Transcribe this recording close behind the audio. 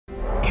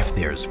If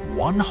there's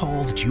one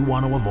hole that you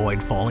want to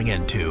avoid falling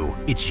into,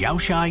 it's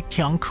Xiaozhai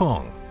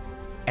Tiankeng.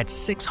 At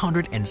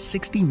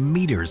 660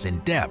 meters in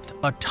depth,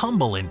 a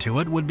tumble into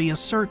it would be a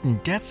certain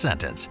death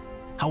sentence.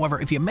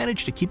 However, if you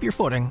manage to keep your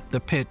footing,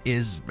 the pit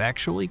is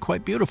actually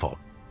quite beautiful.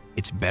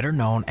 It's better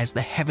known as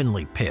the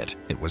Heavenly Pit.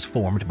 It was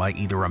formed by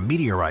either a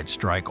meteorite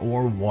strike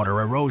or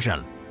water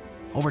erosion.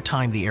 Over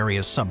time, the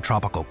area's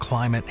subtropical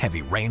climate,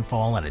 heavy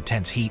rainfall, and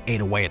intense heat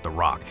ate away at the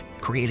rock,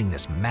 creating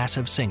this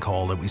massive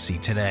sinkhole that we see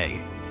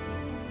today.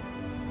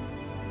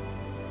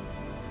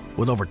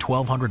 With over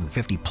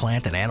 1,250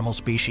 plant and animal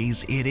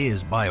species, it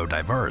is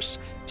biodiverse.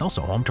 It's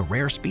also home to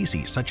rare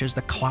species such as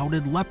the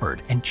clouded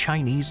leopard and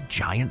Chinese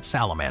giant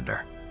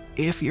salamander.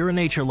 If you're a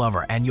nature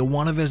lover and you'll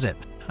want to visit,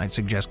 I'd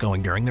suggest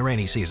going during the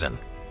rainy season.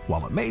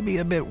 While it may be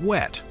a bit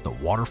wet, the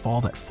waterfall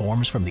that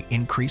forms from the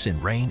increase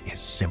in rain is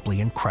simply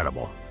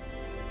incredible.